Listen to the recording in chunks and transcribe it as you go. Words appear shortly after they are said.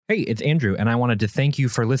Hey, it's Andrew, and I wanted to thank you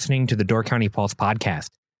for listening to the Door County Pulse podcast.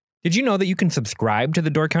 Did you know that you can subscribe to the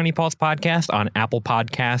Door County Pulse podcast on Apple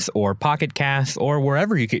Podcasts or Pocket Casts or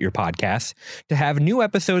wherever you get your podcasts to have new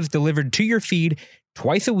episodes delivered to your feed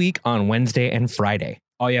twice a week on Wednesday and Friday?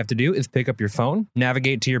 All you have to do is pick up your phone,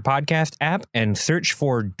 navigate to your podcast app, and search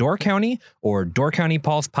for Door County or Door County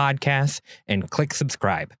Pulse Podcasts and click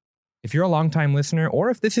subscribe. If you're a longtime listener or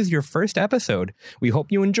if this is your first episode, we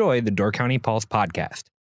hope you enjoy the Door County Pulse podcast.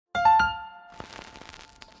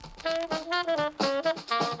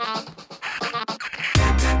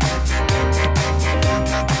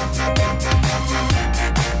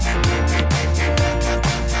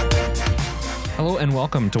 Hello and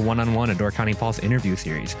welcome to One-on-One, a Door County Pulse interview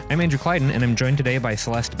series. I'm Andrew Clyden, and I'm joined today by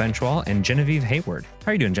Celeste Benchwell and Genevieve Hayward.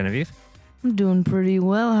 How are you doing, Genevieve? I'm doing pretty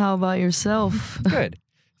well. How about yourself? Good.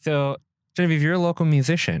 So, Genevieve, you're a local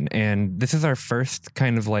musician, and this is our first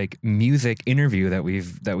kind of like music interview that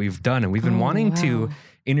we've done, and we've been wanting to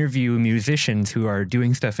interview musicians who are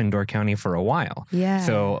doing stuff in Door County for a while. Yeah.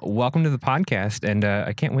 So, welcome to the podcast, and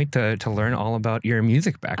I can't wait to learn all about your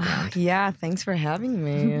music background. Yeah, thanks for having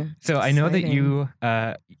me. So, I know that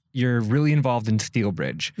you're really involved in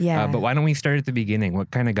Steelbridge. Yeah. But why don't we start at the beginning?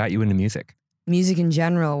 What kind of got you into music? Music in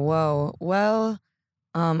general. Whoa. Well,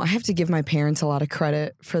 I have to give my parents a lot of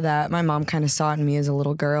credit for that. My mom kind of saw it in me as a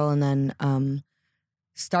little girl, and then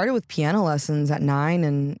started with piano lessons at 9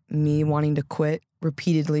 and me wanting to quit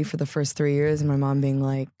repeatedly for the first 3 years, and my mom being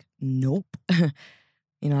like, nope. I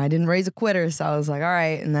didn't raise a quitter, so I was like, all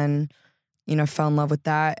right. And then, fell in love with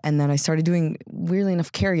that. And then I started doing, weirdly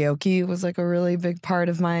enough, karaoke was like a really big part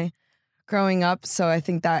of my growing up. So I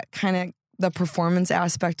think that kind of, the performance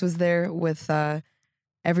aspect was there with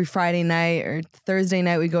every Friday night or Thursday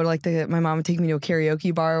night, we'd go to my mom would take me to a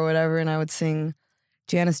karaoke bar or whatever, and I would sing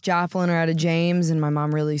Janis Joplin or Etta James, and my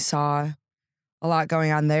mom really saw a lot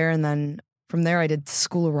going on there. And then from there, I did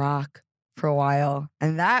School of Rock for a while,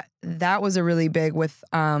 and that was a really big with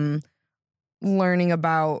learning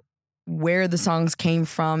about where the songs came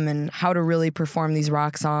from and how to really perform these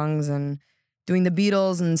rock songs and doing the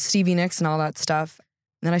Beatles and Stevie Nicks and all that stuff.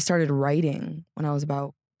 And then I started writing when I was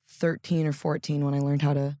about 13 or 14 when I learned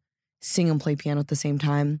how to sing and play piano at the same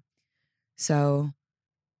time. So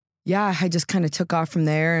yeah, I just kind of took off from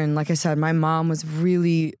there. And like I said, my mom was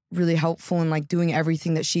really, really helpful in like doing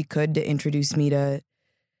everything that she could to introduce me to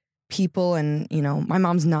people. And, my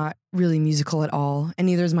mom's not really musical at all. And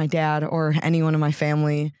neither is my dad or anyone in my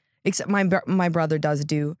family, except my brother does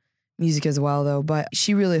do music as well, though. But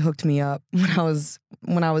she really hooked me up when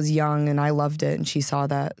I was young, and I loved it. And she saw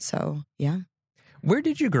that. So yeah. Where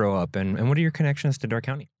did you grow up, and what are your connections to Door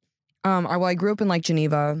County? I grew up in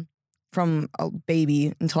Geneva from a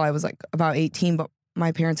baby until I was about 18, but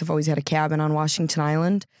my parents have always had a cabin on Washington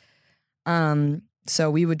Island.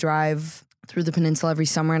 So we would drive through the peninsula every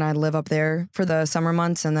summer, and I'd live up there for the summer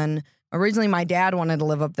months. And then originally my dad wanted to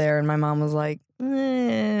live up there, and my mom was like,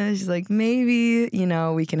 she's like, maybe,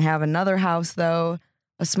 we can have another house though,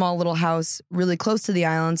 a small little house really close to the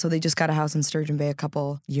island. So they just got a house in Sturgeon Bay a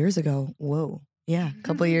couple years ago. Whoa. Yeah, a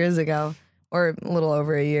couple of years ago, or a little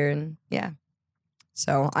over a year, and yeah.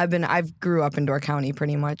 So I've grew up in Door County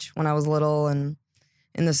pretty much when I was little and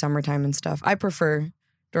in the summertime and stuff. I prefer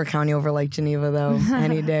Door County over Lake Geneva though,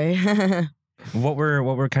 any day. What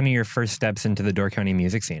were kind of your first steps into the Door County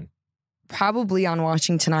music scene? Probably on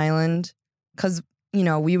Washington Island, because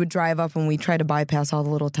we would drive up and we try to bypass all the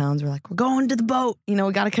little towns. We're like, we're going to the boat. We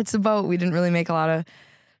got to catch the boat. We didn't really make a lot of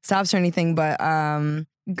stops or anything, but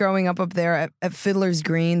growing up there at Fiddler's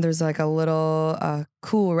Green, there's like a little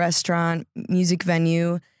cool restaurant, music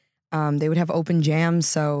venue. They would have open jams.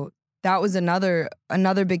 So that was another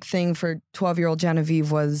big thing for 12-year-old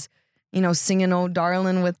Genevieve was, singing "Oh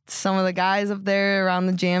Darling" with some of the guys up there around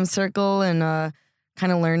the jam circle and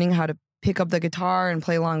kind of learning how to pick up the guitar and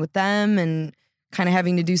play along with them and kind of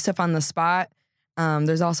having to do stuff on the spot.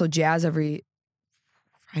 There's also jazz every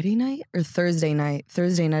Friday night or Thursday night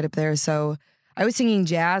up there. So I was singing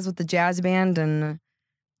jazz with the jazz band and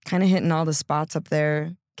kind of hitting all the spots up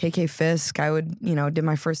there. KK Fisk, I would, did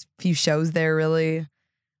my first few shows there really.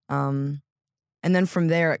 And then from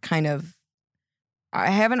there, it kind of,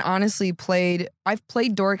 I haven't honestly I've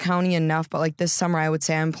played Door County enough, but like this summer, I would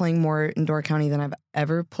say I'm playing more in Door County than I've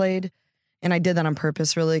ever played. And I did that on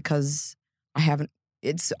purpose really because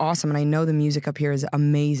it's awesome. And I know the music up here is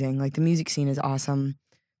amazing. Like the music scene is awesome.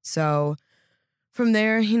 So from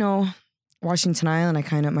there, Washington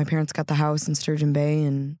Island, my parents got the house in Sturgeon Bay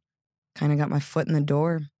and kind of got my foot in the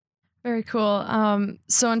door. Very cool.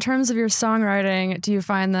 So in terms of your songwriting, do you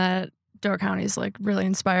find that Door County is like really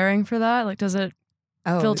inspiring for that? Like, does it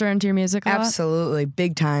filter into your music a lot? Absolutely,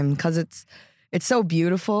 big time, because it's so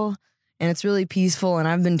beautiful and it's really peaceful. And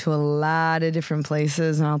I've been to a lot of different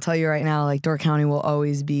places, and I'll tell you right now, like Door County will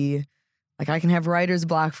always be like, I can have writer's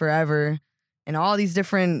block forever and all these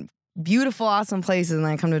different beautiful, awesome places, and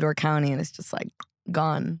then I come to Door County and it's just like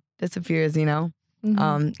gone, disappears, you know?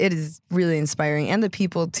 It is really inspiring. And the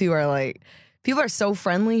people too are like, people are so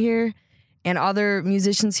friendly here, and other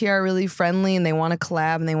musicians here are really friendly, and they want to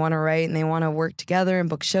collab and they want to write and they want to work together and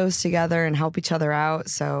book shows together and help each other out.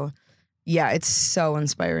 So yeah, it's so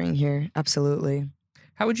inspiring here. Absolutely.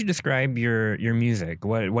 How would you describe your music?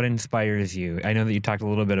 What inspires you? I know that you talked a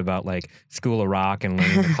little bit about like School of Rock and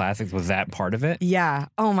learning the classics. Was that part of it? Yeah.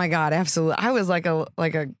 Oh my God, absolutely. I was like a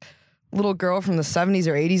little girl from the 70s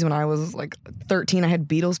or 80s when I was like 13. I had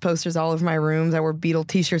Beatles posters all over my rooms. I wore Beatle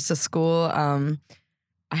t-shirts to school.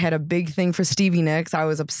 I had a big thing for Stevie Nicks. I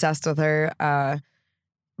was obsessed with her.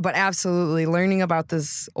 But absolutely, learning about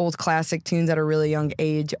this old classic tunes at a really young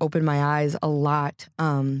age opened my eyes a lot.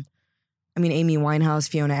 I mean, Amy Winehouse,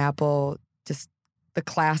 Fiona Apple, just the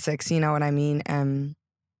classics, you know what I mean? And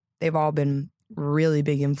they've all been really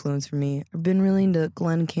big influence for me. I've been really into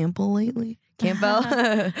Glenn Campbell lately. Campbell?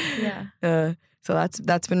 Yeah. So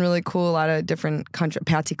that's been really cool. A lot of different country,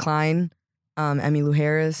 Patsy Cline, Emmylou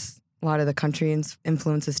Harris, a lot of the country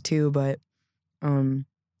influences too. But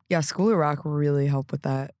yeah, School of Rock really helped with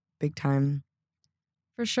that big time.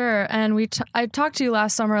 For sure. And I talked to you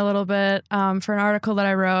last summer a little bit for an article that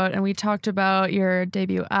I wrote, and we talked about your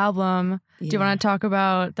debut album. Yeah. Do you want to talk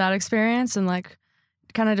about that experience and like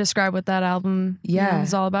kind of describe what that album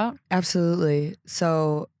is all about? Absolutely.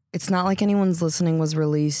 So It's Not Like Anyone's Listening was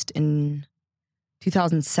released in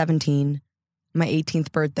 2017, my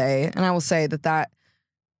 18th birthday. And I will say that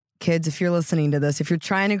kids, if you're listening to this, if you're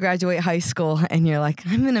trying to graduate high school and you're like,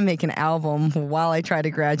 I'm going to make an album while I try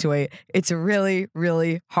to graduate, it's really,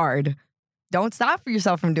 really hard. Don't stop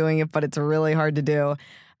yourself from doing it, but it's really hard to do.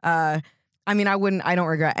 I mean, I don't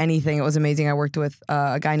regret anything. It was amazing. I worked with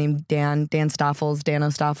a guy named Dan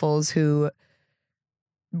O'Stoffels, who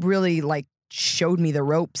really like showed me the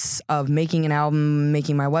ropes of making an album,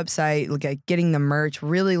 making my website, getting the merch,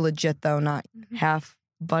 really legit though, not half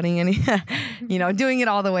butting any, doing it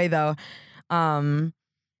all the way though. And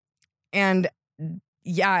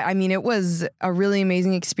yeah, I mean, it was a really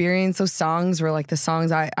amazing experience. Those songs were like the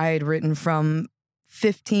songs I had written from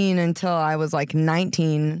 15 until I was like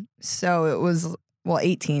 19. So it was,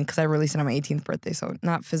 18, because I released it on my 18th birthday. So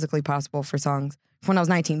not physically possible for songs when I was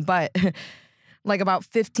 19, but like about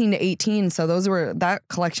 15 to 18. So that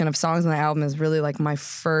collection of songs on the album is really like my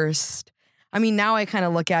first. I mean, now I kind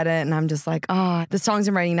of look at it and I'm just like, the songs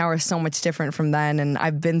I'm writing now are so much different from then, and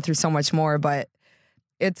I've been through so much more, but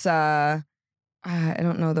it's, I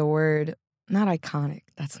don't know the word, not iconic.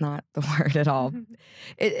 That's not the word at all.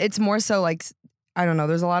 It's more so like, I don't know,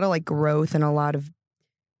 there's a lot of like growth and a lot of,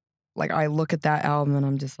 like, I look at that album and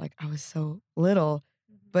I'm just like, I was so little,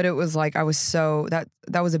 but it was like, I was so, that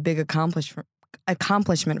was a big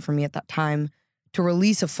accomplishment for me at that time to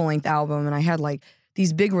release a full-length album. And I had like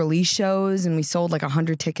these big release shows, and we sold like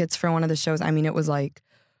 100 tickets for one of the shows. I mean, it was like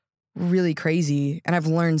really crazy, and I've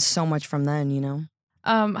learned so much from then,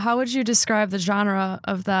 How would you describe the genre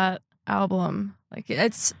of that album? Like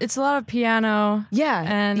it's a lot of piano. Yeah.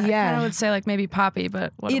 And I kind of would say like maybe poppy,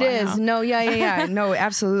 but what it is. No, yeah. No,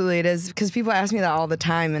 absolutely it is. Because people ask me that all the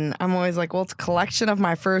time, and I'm always like, well, it's a collection of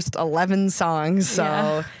my first 11 songs.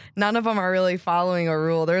 So none of them are really following a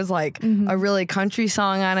rule. There's like a really country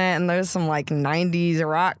song on it, and there's some like 90s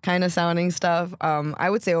rock kind of sounding stuff. I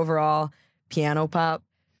would say overall piano pop.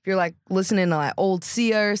 If you're like listening to like old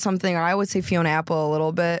Sia or something, or I would say Fiona Apple a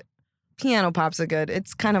little bit. Piano pop's a good.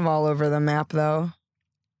 It's kind of all over the map though.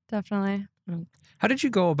 Definitely. How did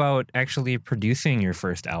you go about actually producing your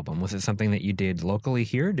first album? Was it something that you did locally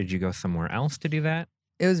here? Did you go somewhere else to do that?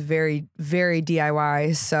 It was very, very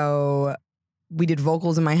DIY. So we did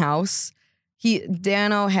vocals in my house.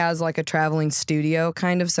 Dano has like a traveling studio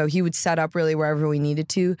kind of, so he would set up really wherever we needed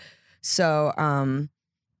to. So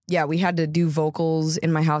yeah, we had to do vocals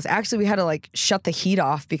in my house. Actually, we had to like shut the heat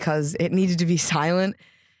off because it needed to be silent.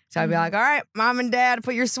 So I'd be like, all right, mom and dad,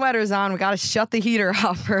 put your sweaters on. We got to shut the heater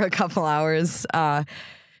off for a couple hours. So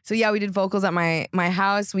yeah, we did vocals at my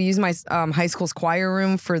house. We used my high school's choir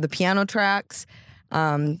room for the piano tracks.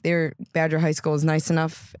 Badger High School is nice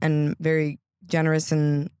enough and very generous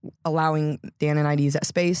in allowing Dan and I to use that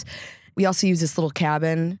space. We also used this little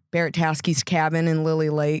cabin, Barrett Taskey's cabin in Lily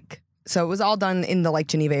Lake. So it was all done in the Lake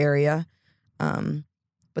Geneva area.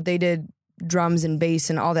 But they did drums and bass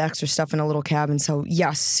and all the extra stuff in a little cabin. So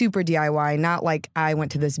yeah, super DIY. Not like I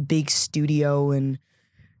went to this big studio and,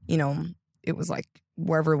 it was like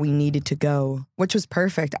wherever we needed to go, which was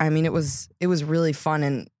perfect. I mean, it was really fun.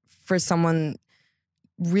 And for someone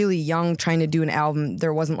really young trying to do an album,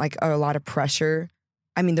 there wasn't like a lot of pressure.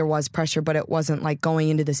 I mean, there was pressure, but it wasn't like going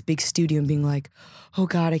into this big studio and being like, oh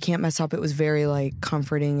God, I can't mess up. It was very like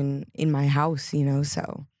comforting and in my house, you know?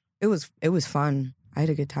 So it was fun. I had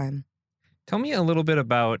a good time. Tell me a little bit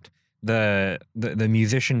about the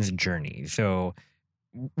musician's journey. So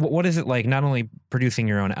what is it like not only producing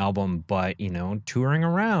your own album, but, you know, touring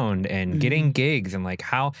around and getting gigs, and like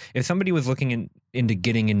how, if somebody was looking into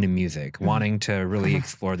getting into music, wanting to really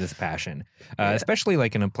explore this passion, especially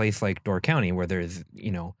like in a place like Door County where there's,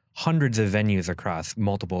 you know, hundreds of venues across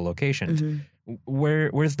multiple locations,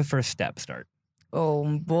 where's the first step start?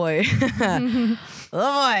 Oh boy. Oh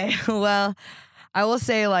boy. Well, I will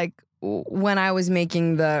say, like, when I was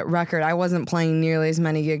making the record, I wasn't playing nearly as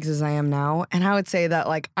many gigs as I am now. And I would say that,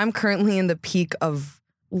 like, I'm currently in the peak of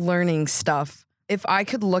learning stuff. If I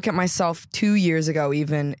could look at myself 2 years ago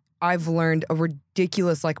even, I've learned a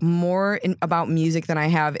ridiculous, like, more about music than I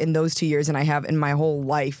have in those 2 years than I have in my whole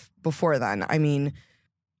life before then. I mean,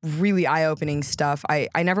 really eye-opening stuff. I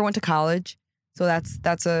never went to college, so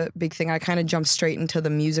that's a big thing. I kind of jumped straight into the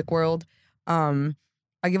music world.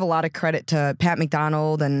 I give a lot of credit to Pat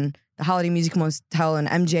McDonald and the Holiday Music Motel and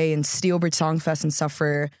MJ and Steelbridge Songfest and stuff.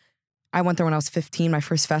 I went there when I was 15, my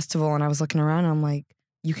first festival, and I was looking around and I'm like,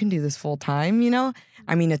 you can do this full time, you know?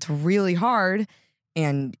 I mean, it's really hard,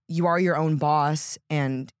 and you are your own boss,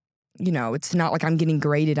 and, you know, it's not like I'm getting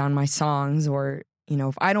graded on my songs, or, you know,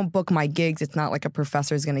 if I don't book my gigs, it's not like a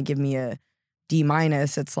professor is going to give me a D-.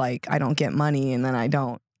 It's like I don't get money and then I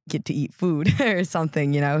don't get to eat food or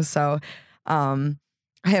something, you know? So,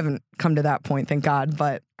 I haven't come to that point, thank God,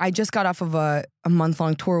 but I just got off of a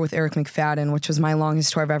month-long tour with Eric McFadden, which was my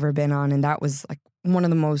longest tour I've ever been on, and that was like one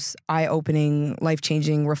of the most eye-opening,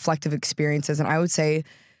 life-changing, reflective experiences. And I would say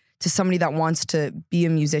to somebody that wants to be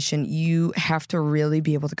a musician, you have to really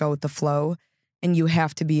be able to go with the flow, and you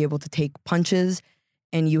have to be able to take punches,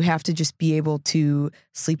 and you have to just be able to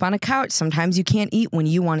sleep on a couch. Sometimes you can't eat when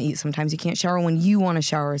you want to eat. Sometimes you can't shower when you want to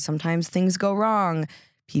shower. Sometimes things go wrong.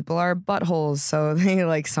 People are buttholes, so they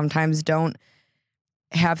like sometimes don't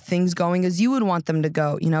have things going as you would want them to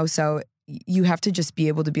go, you know? So you have to just be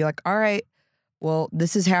able to be like, all right, well,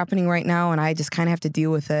 this is happening right now, and I just kind of have to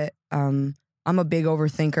deal with it. I'm a big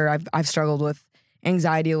overthinker. I've struggled with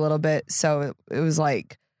anxiety a little bit, so it was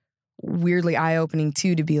like weirdly eye-opening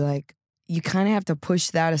too, to be like, you kind of have to push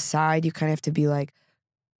that aside. You kind of have to be like,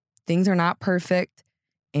 things are not perfect,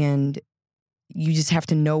 and you just have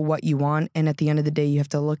to know what you want. And at the end of the day, you have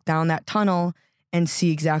to look down that tunnel and see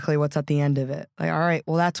exactly what's at the end of it. Like, all right,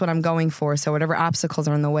 well, that's what I'm going for. So whatever obstacles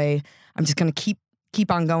are in the way, I'm just going to keep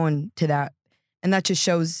on going to that. And that just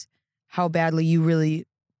shows how badly you really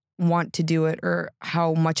want to do it, or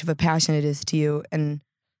how much of a passion it is to you. And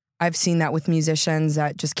I've seen that with musicians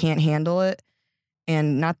that just can't handle it.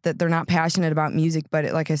 And not that they're not passionate about music, but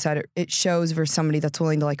like I said, it shows for somebody that's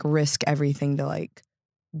willing to like risk everything to like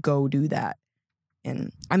go do that.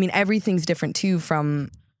 And I mean, everything's different too,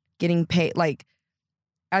 from getting paid. Like,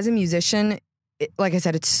 as a musician, like I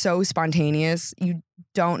said, it's so spontaneous. You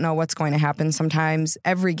don't know what's going to happen sometimes.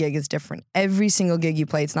 Every gig is different. Every single gig you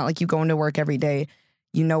play, it's not like you go into work every day,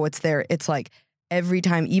 you know what's there. It's like every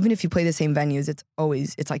time, even if you play the same venues,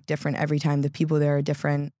 it's like different every time. The people there are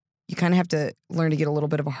different. You kind of have to learn to get a little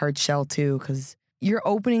bit of a hard shell too, because you're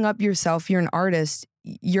opening up yourself. You're an artist.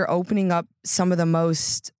 You're opening up some of the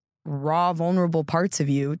most raw, vulnerable parts of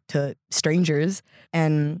you to strangers.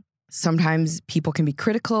 And sometimes people can be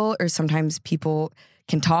critical, or sometimes people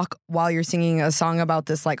can talk while you're singing a song about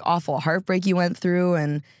this like awful heartbreak you went through,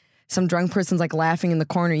 and some drunk person's like laughing in the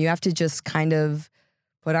corner. You have to just kind of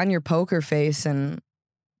put on your poker face and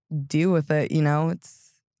deal with it, you know?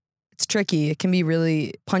 It's tricky. It can be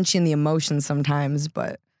really punchy in the emotions sometimes,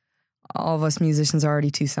 but all of us musicians are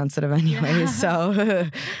already too sensitive anyway, so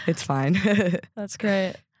it's fine. That's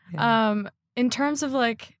great. Yeah. In terms of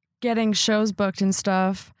like getting shows booked and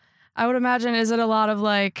stuff, I would imagine, is it a lot of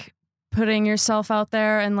like putting yourself out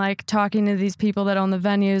there and like talking to these people that own the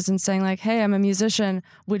venues and saying like, hey, I'm a musician,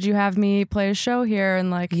 would you have me play a show here?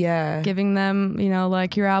 And like giving them, you know,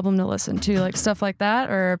 like your album to listen to, like stuff like that?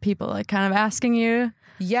 Or are people like kind of asking you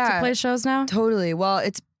to play shows now? Totally. Well,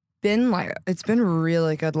 it's been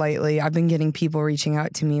really good lately. I've been getting people reaching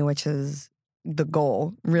out to me, which is the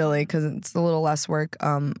goal, really, because it's a little less work.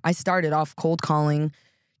 I started off cold calling,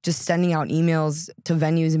 just sending out emails to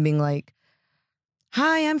venues and being like,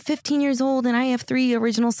 hi, I'm 15 years old and I have 3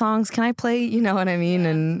 original songs. Can I play? You know what I mean?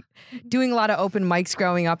 And doing a lot of open mics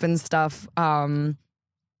growing up and stuff.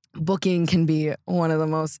 booking can be one of the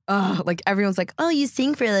most, like everyone's like, oh, you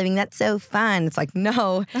sing for a living. That's so fun. It's like,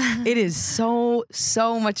 no, it is so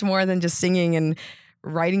much more than just singing and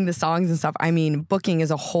writing the songs and stuff. I mean, booking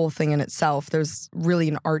is a whole thing in itself. There's really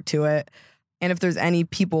an art to it. And if there's any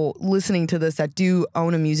people listening to this that do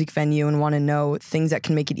own a music venue and want to know things that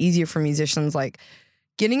can make it easier for musicians, like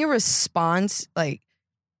getting a response, like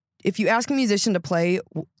if you ask a musician to play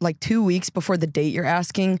like 2 weeks before the date you're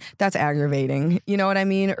asking, that's aggravating. You know what I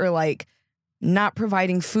mean? Or like not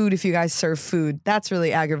providing food if you guys serve food. That's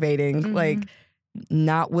really aggravating. Mm-hmm. Like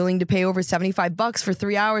not willing to pay over $75 for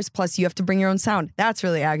 3 hours plus you have to bring your own sound. That's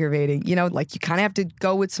really aggravating. You know, like you kind of have to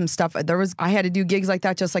go with some stuff. I had to do gigs like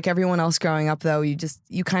that just like everyone else growing up though. You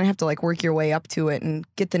kind of have to like work your way up to it and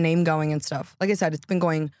get the name going and stuff. Like I said, it's been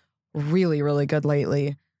going really, really good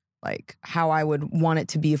lately. Like how I would want it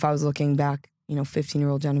to be if I was looking back,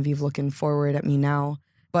 15-year-old Genevieve looking forward at me now.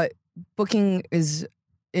 But booking is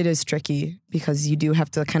tricky because you do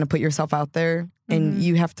have to kind of put yourself out there and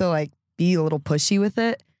you have to like be a little pushy with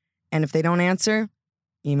it. And if they don't answer,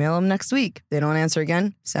 email them next week. If they don't answer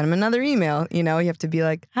again, send them another email. You have to be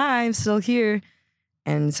like, hi, I'm still here.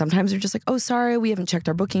 And sometimes they're just like, oh, sorry, we haven't checked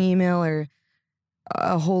our booking email, or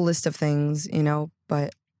a whole list of things,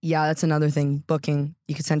 But yeah, that's another thing. Booking.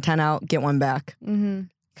 You could send 10 out, get one back. Mm-hmm.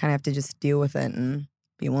 Kind of have to just deal with it and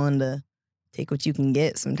be willing to take what you can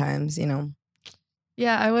get sometimes,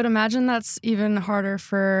 Yeah, I would imagine that's even harder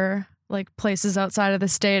for like places outside of the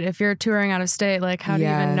state. If you're touring out of state, like how do you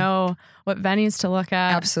even know what venues to look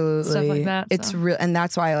at? Absolutely. Stuff like that. It's real, and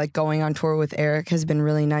that's why like going on tour with Eric has been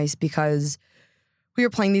really nice because we were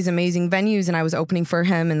playing these amazing venues and I was opening for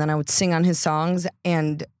him and then I would sing on his songs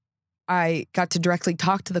and I got to directly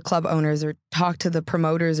talk to the club owners or talk to the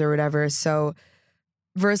promoters or whatever. So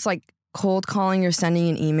versus like cold calling or sending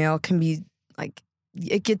an email can be like,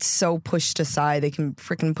 it gets so pushed aside. They can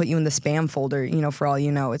freaking put you in the spam folder, for all you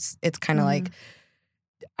know. It's kind of like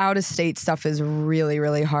out of state stuff is really,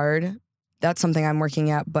 really hard. That's something I'm working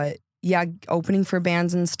at. But yeah, opening for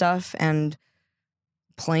bands and stuff and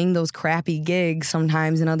playing those crappy gigs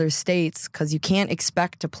sometimes in other states because you can't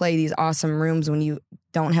expect to play these awesome rooms when you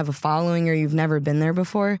don't have a following or you've never been there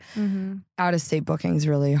before. Mm-hmm. Out of state booking is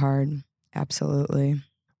really hard. Absolutely.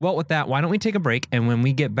 Well, with that, why don't we take a break? And when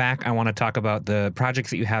we get back, I want to talk about the projects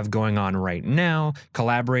that you have going on right now,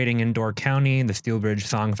 collaborating in Door County, the Steelbridge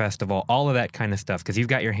Song Festival, all of that kind of stuff, because you've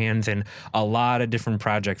got your hands in a lot of different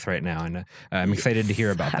projects right now, and I'm excited to hear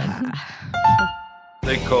about them.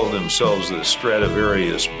 They call themselves the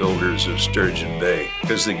Stradivarius builders of Sturgeon Bay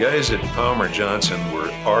because the guys at Palmer Johnson were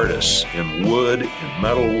artists in wood, in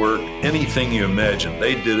metalwork, anything you imagine.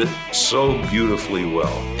 They did it so beautifully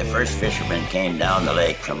well. The first fishermen came down the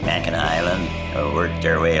lake from Mackinac Island, worked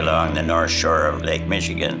their way along the north shore of Lake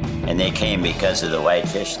Michigan, and they came because of the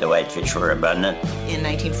whitefish. The whitefish were abundant. In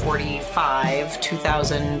 1945,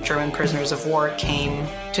 2,000 German prisoners of war came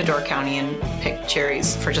to Door County and picked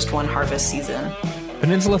cherries for just one harvest season.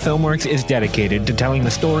 Peninsula Filmworks is dedicated to telling the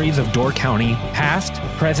stories of Door County, past,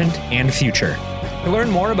 present, and future. To learn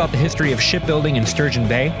more about the history of shipbuilding in Sturgeon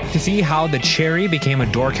Bay, to see how the cherry became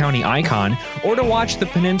a Door County icon, or to watch the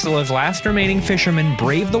peninsula's last remaining fishermen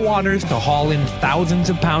brave the waters to haul in thousands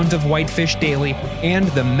of pounds of whitefish daily, and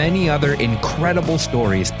the many other incredible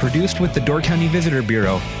stories produced with the Door County Visitor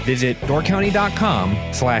Bureau, visit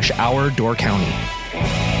doorcounty.com/Our Door County.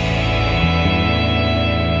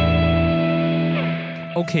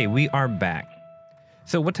 Okay, we are back.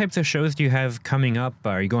 So what types of shows do you have coming up?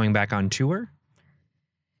 Are you going back on tour?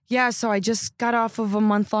 Yeah, so I just got off of a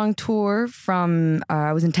month-long tour from,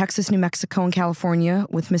 I was in Texas, New Mexico, and California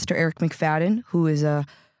with Mr. Eric McFadden, who is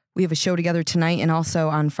we have a show together tonight and also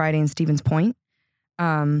on Friday in Stevens Point.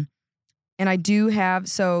 And I do have,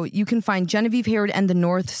 so you can find Genevieve Hayward and the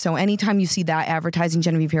North. So anytime you see that advertising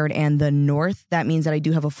Genevieve Hayward and the North, that means that I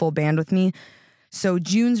do have a full band with me. So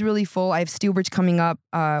June's really full. I have Steelbridge coming up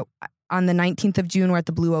on the 19th of June. We're at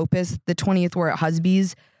the Blue Opus. The 20th, we're at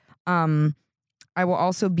Husby's. I will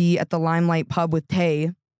also be at the Limelight Pub with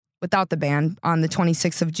Tay, without the band, on the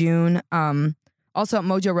 26th of June. Also at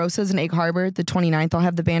Mojo Rosa's in Egg Harbor, the 29th, I'll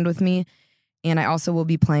have the band with me. And I also will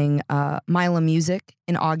be playing Mila Music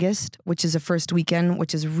in August, which is a first weekend,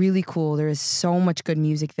 which is really cool. There is so much good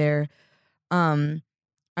music there.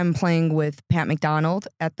 I'm playing with Pat McDonald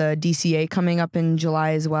at the DCA coming up in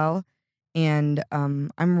July as well. And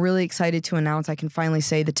I'm really excited to announce I can finally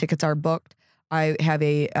say the tickets are booked. I have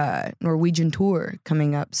a Norwegian tour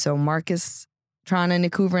coming up. So Marcus, Trana,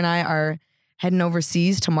 Nicouver, and I are heading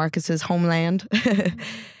overseas to Marcus's homeland.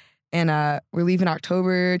 And we're leaving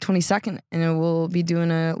October 22nd. And we'll be doing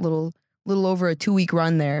a little over a 2-week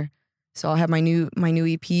run there. So I'll have my new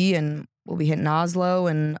EP, and we'll be hitting Oslo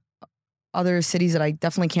and other cities that I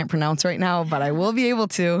definitely can't pronounce right now, but I will be able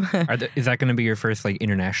to. Is that going to be your first like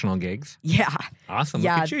international gigs? Yeah. Awesome.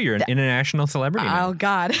 Yeah, Look at you. You're an international celebrity now. Oh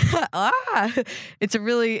God.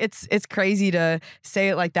 It's crazy to say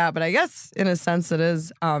it like that, but I guess in a sense it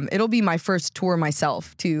is. It'll be my first tour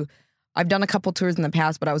myself too. I've done a couple tours in the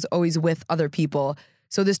past, but I was always with other people.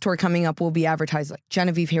 So this tour coming up will be advertised like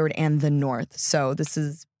Genevieve Hayward and the North. So this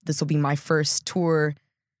will be my first tour,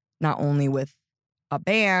 not only with a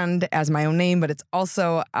band as my own name, but it's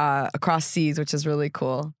also across seas, which is really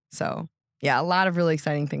cool. So yeah, a lot of really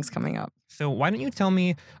exciting things coming up. So why don't you tell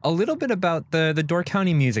me a little bit about the Door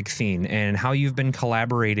County music scene and how you've been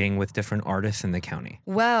collaborating with different artists in the county?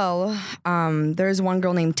 Well, there's one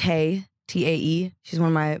girl named Tae, T-A-E. She's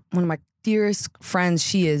one of my dearest friends.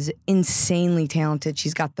 She is insanely talented.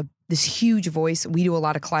 She's got this huge voice. We do a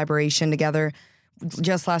lot of collaboration together.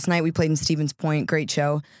 Just last night we played in Stevens Point. Great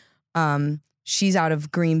show. She's out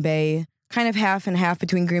of Green Bay, kind of half and half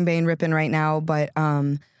between Green Bay and Ripon right now, but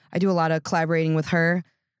I do a lot of collaborating with her.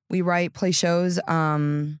 We write, play shows.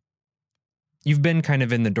 You've been kind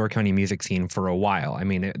of in the Door County music scene for a while. I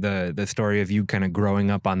mean, the story of you kind of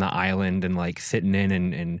growing up on the island and like sitting in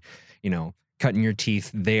and you know, cutting your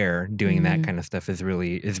teeth there, doing that kind of stuff is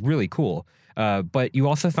really cool. But you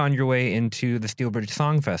also found your way into the Steelbridge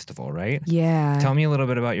Song Festival, right? Yeah. Tell me a little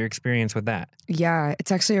bit about your experience with that. Yeah,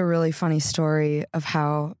 it's actually a really funny story of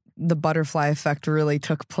how the butterfly effect really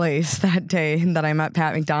took place that day that I met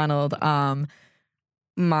Pat McDonald.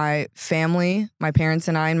 My family, my parents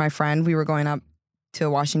and I and my friend, we were going up to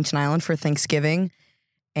Washington Island for Thanksgiving,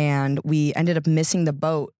 and we ended up missing the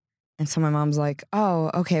boat. And so my mom's like,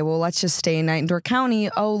 oh, okay, well, let's just stay a night in Door County.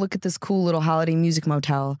 Oh, look at this cool little holiday music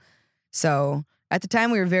motel. So at the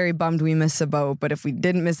time, we were very bummed we missed the boat. But if we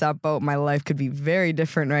didn't miss that boat, my life could be very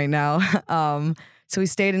different right now. So we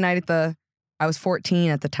stayed a night I was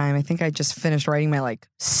 14 at the time. I think I just finished writing my like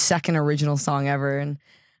second original song ever. And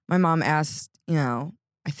my mom asked,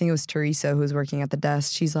 I think it was Teresa who was working at the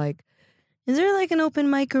desk. She's like, is there like an open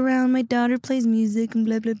mic around? My daughter plays music and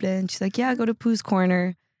blah, blah, blah. And she's like, yeah, go to Pooh's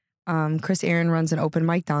Corner. Chris Aaron runs an open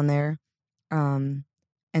mic down there.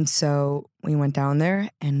 And so we went down there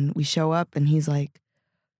and we show up and he's like,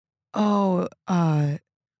 oh,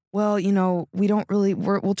 well, we don't really,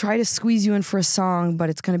 we'll try to squeeze you in for a song, but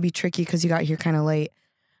it's going to be tricky because you got here kind of late.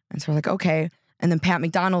 And so we're like, okay. And then Pat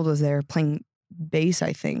McDonald was there playing bass,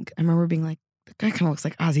 I think. I remember being like, the guy kind of looks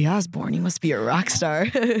like Ozzy Osbourne. He must be a rock star.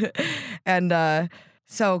 And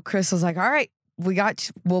so Chris was like, all right,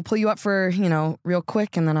 we'll pull you up for, real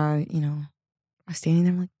quick. And then I was standing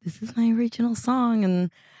there, I'm like, this is my original song. And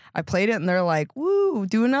I played it and they're like, woo,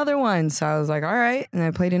 do another one. So I was like, all right. And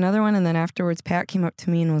I played another one. And then afterwards, Pat came up to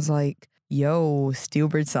me and was like, yo,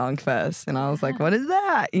 Steelbridge Song Fest. And I was like, what is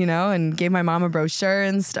that? And gave my mom a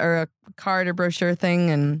brochure or a card or brochure thing.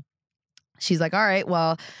 And she's like, all right,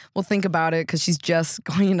 well, we'll think about it because she's just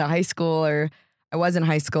going into high school, or I was in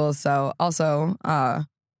high school. So also,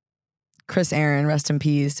 Chris Aaron, rest in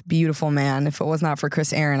peace, beautiful man. If it was not for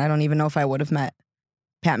Chris Aaron, I don't even know if I would have met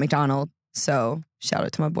Pat McDonald. So shout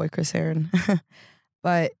out to my boy, Chris Aaron.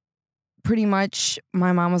 But pretty much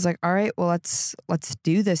my mom was like, all right, well, let's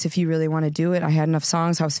do this if you really want to do it. I had enough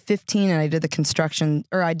songs. I was 15 and I did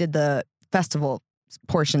the festival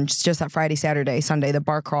portion, just that Friday, Saturday, Sunday, the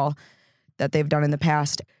bar crawl that they've done in the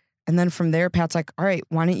past. And then from there, Pat's like, all right,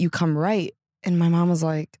 why don't you come write? And my mom was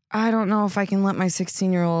like, I don't know if I can let my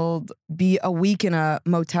 16-year-old be a week in a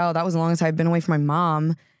motel. That was the longest I've been away from my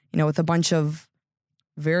mom, with a bunch of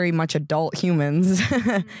very much adult humans.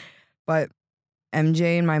 But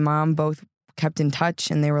MJ and my mom both kept in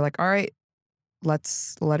touch and they were like, all right,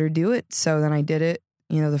 let's let her do it. So then I did it,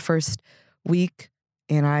 the first week,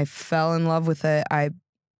 and I fell in love with it. I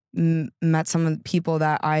met some of the people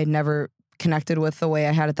that I had never connected with the way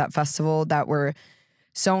I had at that festival that were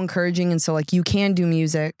so encouraging. And so like, you can do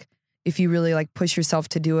music if you really like push yourself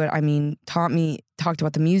to do it. I mean, talked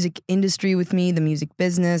about the music industry with me, the music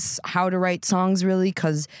business, how to write songs really,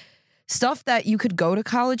 because stuff that you could go to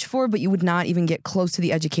college for, but you would not even get close to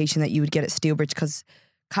the education that you would get at Steelbridge, because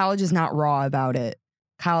college is not raw about it.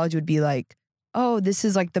 College would be like, oh, this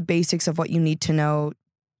is like the basics of what you need to know,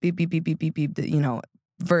 beep, beep, beep, beep, beep, beep,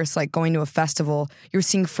 versus like going to a festival, you're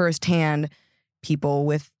seeing firsthand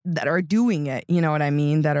people that are doing it, you know what I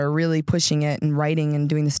mean, that are really pushing it and writing and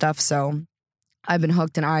doing the stuff. So I've been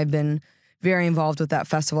hooked and I've been very involved with that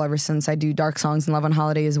festival ever since. I do Dark Songs and Love on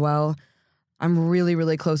Holiday as well. I'm really,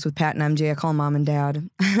 really close with Pat and MJ. I call them mom and dad.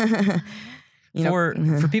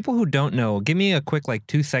 For people who don't know, give me a quick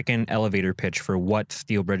 2-second elevator pitch for what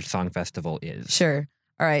Steelbridge Song Festival is. Sure.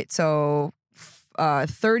 All right, so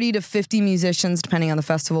 30 to 50 musicians, depending on the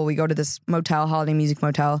festival. We go to this motel, Holiday Music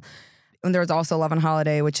Motel. And there's also Love on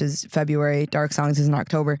Holiday, which is February. Dark Songs is in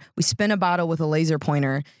October. We spin a bottle with a laser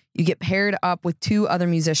pointer. You get paired up with 2 other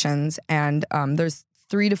musicians, and there's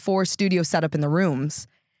 3 to 4 studios set up in the rooms.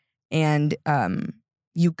 And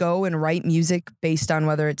you go and write music based on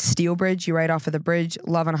whether it's Steel Bridge, you write off of the bridge.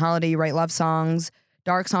 Love on Holiday, you write love songs.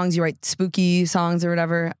 Dark Songs, you write spooky songs or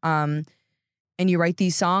whatever. And you write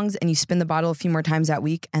these songs and you spin the bottle a few more times that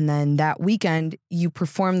week. And then that weekend, you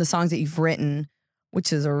perform the songs that you've written,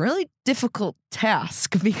 which is a really difficult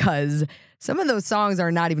task because some of those songs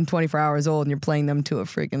are not even 24 hours old and you're playing them to a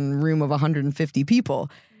freaking room of 150 people,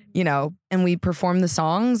 you know, and we perform the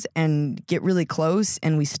songs and get really close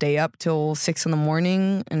and we stay up till 6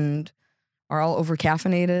 a.m. and are all over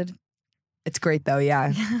caffeinated. It's great though.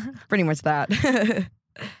 Yeah, pretty much that.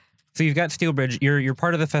 So you've got Steel Bridge. You're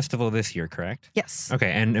part of the festival this year, correct? Yes. Okay.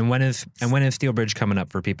 And when is Steel Bridge coming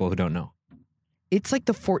up for people who don't know? It's like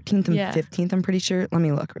the 14th and 15th, I'm pretty sure. Let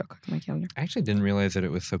me look real quick at my calendar. I actually didn't realize that it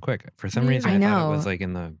was so quick. For some reason, I I thought know. it was like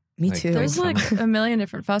in the... Me too. There's like a million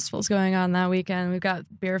different festivals going on that weekend. We've got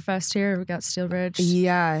Beer Fest here. We've got Steel Bridge.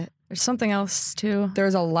 Yeah. There's something else too.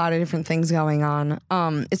 There's a lot of different things going on.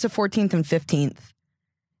 It's the 14th and 15th.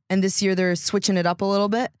 And this year they're switching it up a little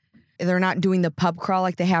bit. They're not doing the pub crawl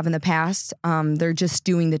like they have in the past. They're just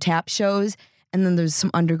doing the tap shows. And then there's some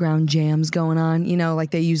underground jams going on, you know, like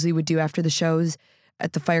they usually would do after the shows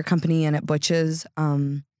at the Fire Company and at Butch's.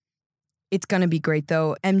 It's going to be great,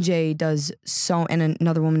 though. MJ does so, and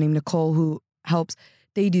another woman named Nicole who helps.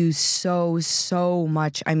 They do so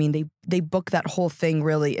much. I mean, they book that whole thing,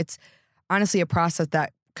 really. It's honestly a process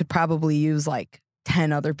that could probably use like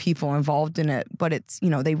 10 other people involved in it. But it's, you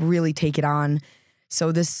know, they really take it on.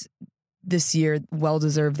 So this year,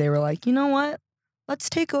 well-deserved, they were like, you know what? Let's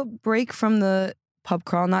take a break from the pub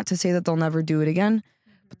crawl. Not to say that they'll never do it again.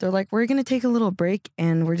 But they're like, we're going to take a little break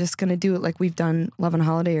and we're just going to do it like we've done Love on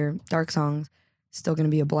Holiday or Dark Songs. It's still going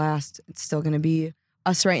to be a blast. It's still going to be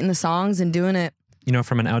us writing the songs and doing it. You know,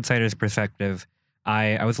 from an outsider's perspective,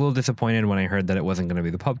 I was a little disappointed when I heard that it wasn't going to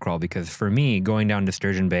be the pub crawl because for me, going down to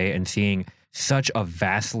Sturgeon Bay and seeing such a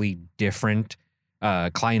vastly different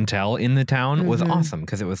clientele in the town was awesome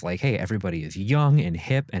because it was like, hey, everybody is young and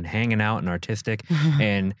hip and hanging out and artistic.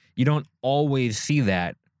 And you don't always see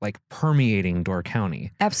that like permeating Door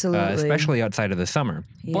County. Absolutely. Especially outside of the summer.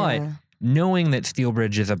 Yeah. But knowing that Steel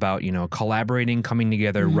Bridge is about, you know, collaborating, coming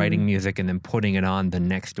together, writing music, and then putting it on the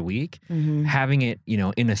next week, having it, you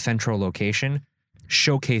know, in a central location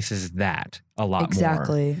showcases that a lot more.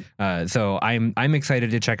 Exactly. So I'm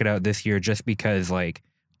excited to check it out this year just because, like,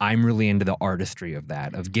 I'm really into the artistry of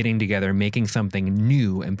that, of getting together, making something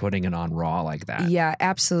new and putting it on raw like that. Yeah,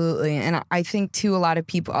 absolutely. And I think, too, a lot of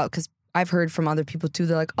people, because I've heard from other people too,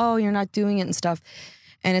 they're like, oh, you're not doing it and stuff.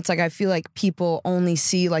 And it's like, I feel like people only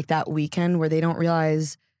see like that weekend where they don't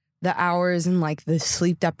realize the hours and like the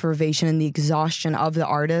sleep deprivation and the exhaustion of the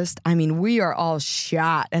artist. I mean, we are all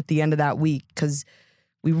shot at the end of that week because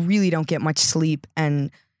we really don't get much sleep. And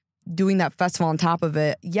doing that festival on top of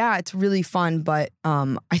it, yeah, it's really fun. But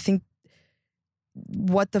I think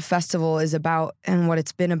what the festival is about and what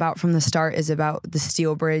it's been about from the start is about the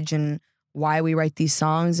Steel Bridge and why we write these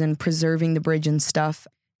songs and preserving the bridge and stuff.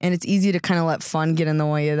 And it's easy to kind of let fun get in the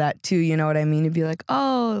way of that too, you know what I mean? To be like,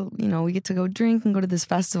 oh, you know, we get to go drink and go to this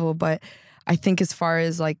festival. But I think as far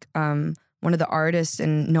as like one of the artists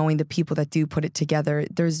and knowing the people that do put it together,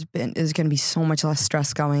 there's going to be so much less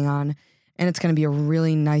stress going on. And it's going to be a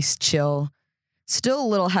really nice chill. Still a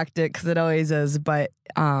little hectic because it always is, but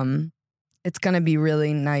it's going to be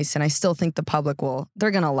really nice. And I still think the public they're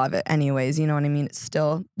going to love it anyways. You know what I mean? It's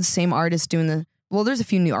still the same artist doing there's a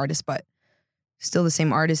few new artists, but still the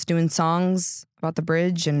same artist doing songs about the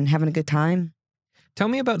bridge and having a good time. Tell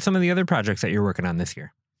me about some of the other projects that you're working on this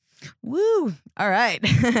year. Woo! All right.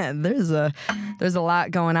 There's a lot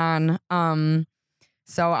going on.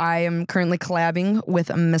 So I am currently collabing with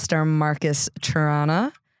Mr. Marcus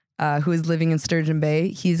Tirana, who is living in Sturgeon Bay.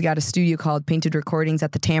 He's got a studio called Painted Recordings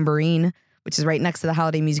at the Tambourine, which is right next to the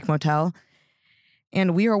Holiday Music Motel.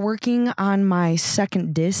 And we are working on my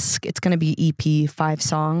second disc. It's going to be EP, 5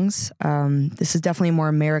 songs. This is definitely a more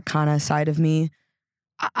Americana side of me.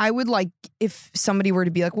 I would like if somebody were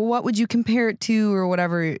to be like, well, what would you compare it to or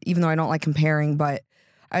whatever, even though I don't like comparing, but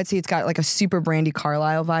I'd say it's got like a super Brandi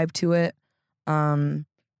Carlile vibe to it.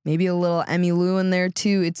 Maybe a little Emmylou in there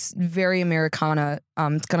too. It's very Americana.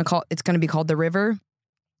 It's going to be called The River.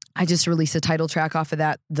 I just released a title track off of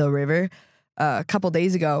that, The River, a couple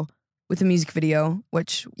days ago with a music video,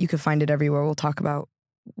 which you can find it everywhere. We'll talk about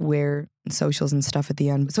where and socials and stuff at the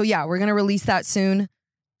end. So yeah, we're going to release that soon.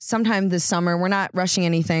 sometime this summer. We're not rushing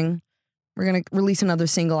anything. We're going to release another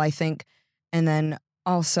single, I think. And then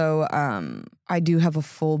also, I do have a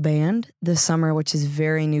full band this summer, which is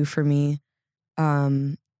very new for me.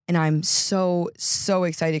 And I'm so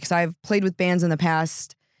excited because I've played with bands in the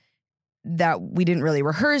past that we didn't really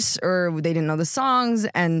rehearse or they didn't know the songs.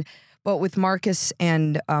 But with Marcus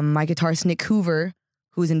and my guitarist Nick Hoover,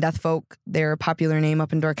 who's in Death Folk, they're a popular name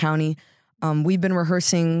up in Door County. We've been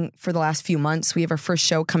rehearsing for the last few months. We have our first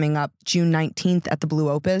show coming up June 19th at the Blue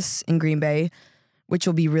Opus in Green Bay, which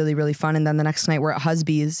will be really, really fun. And then the next night we're at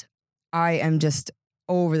Husby's. I am just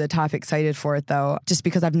over the top excited for it though, just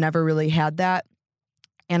because I've never really had that.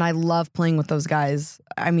 And I love playing with those guys.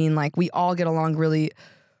 I mean, like we all get along really,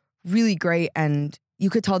 really great. And you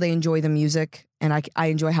could tell they enjoy the music and I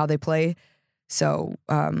enjoy how they play. So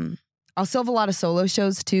I'll still have a lot of solo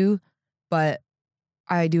shows too, but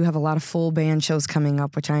I do have a lot of full band shows coming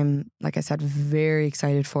up, which I'm, like I said, very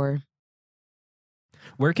excited for.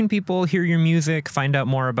 Where can people hear your music, find out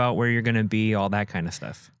more about where you're going to be, all that kind of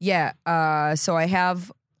stuff? Yeah. So I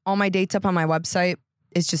have all my dates up on my website.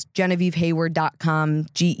 It's just GenevieveHayward.com,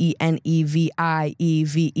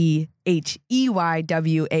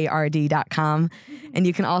 GenevieveHeyward.com. And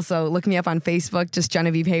you can also look me up on Facebook, just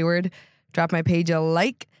Genevieve Hayward. Drop my page a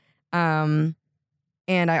like. And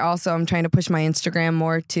I'm trying to push my Instagram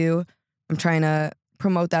more too. I'm trying to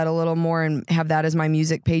promote that a little more and have that as my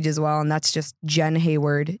music page as well. And that's just Jen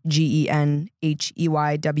Hayward, GenHeyward.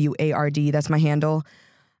 That's my handle.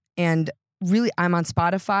 And really, I'm on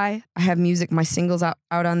Spotify. I have music, my singles out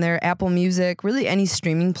on there, Apple Music, really any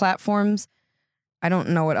streaming platforms. I don't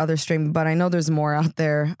know what other streaming, but I know there's more out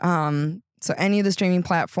there. So any of the streaming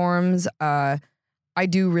platforms, I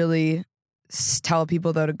do really tell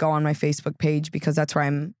people though to go on my Facebook page because that's where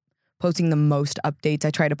I'm posting the most updates. I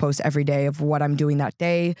try to post every day of what I'm doing that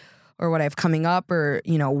day or what I have coming up or,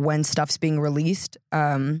 you know, when stuff's being released.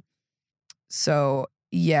 So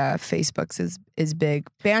yeah, Facebook's is big.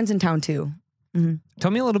 Bands in town too. Mm-hmm.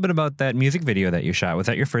 Tell me a little bit about that music video that you shot. Was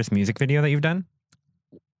that your first music video that you've done?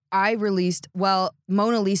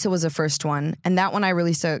 Mona Lisa was the first one. And that one I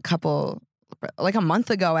released a month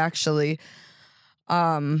ago actually.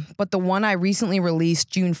 But the one I recently released,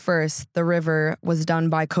 June 1st, The River, was done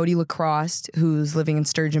by Cody Lacrosse, who's living in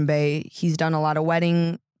Sturgeon Bay. He's done a lot of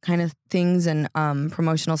wedding kind of things and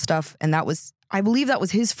promotional stuff. And I believe that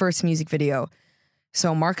was his first music video.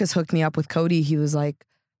 So Marcus hooked me up with Cody. He was like,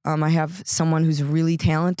 I have someone who's really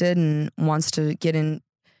talented and wants to get into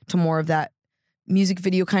more of that music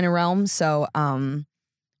video kind of realm. So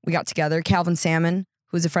we got together. Calvin Salmon,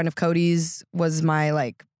 who's a friend of Cody's, was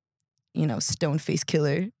my stone face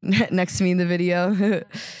killer next to me in the video.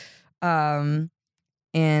 And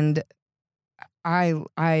I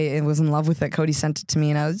was in love with it. Cody sent it to me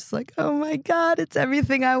and I was just like, oh my God, it's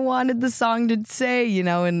everything I wanted the song to say,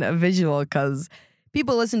 in a visual, because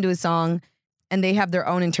people listen to a song and they have their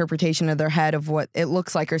own interpretation of their head of what it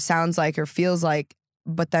looks like or sounds like or feels like.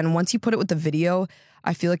 But then once you put it with the video,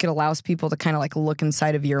 I feel like it allows people to kind of like look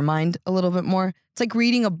inside of your mind a little bit more. It's like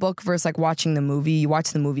reading a book versus like watching the movie. You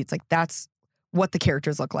watch the movie, it's like that's what the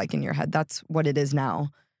characters look like in your head. That's what it is now.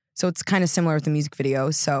 So it's kind of similar with the music video.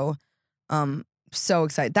 So so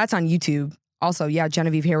excited. That's on YouTube. Also, yeah,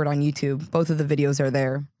 Genevieve Hayward on YouTube. Both of the videos are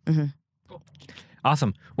there. Mm-hmm.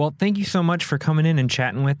 Awesome. Well, thank you so much for coming in and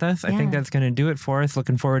chatting with us. Yeah. I think that's going to do it for us.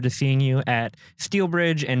 Looking forward to seeing you at Steel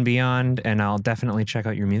Bridge and beyond, and I'll definitely check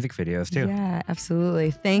out your music videos too. Yeah,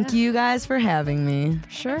 absolutely. Thank you guys for having me.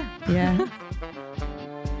 Sure. Yeah.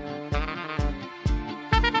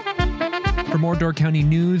 For more Door County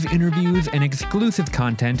news, interviews, and exclusive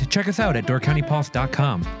content, check us out at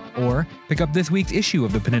doorcountypulse.com or pick up this week's issue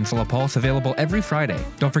of the Peninsula Pulse, available every Friday.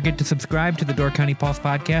 Don't forget to subscribe to the Door County Pulse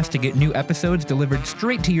podcast to get new episodes delivered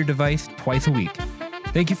straight to your device twice a week.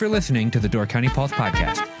 Thank you for listening to the Door County Pulse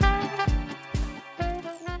podcast.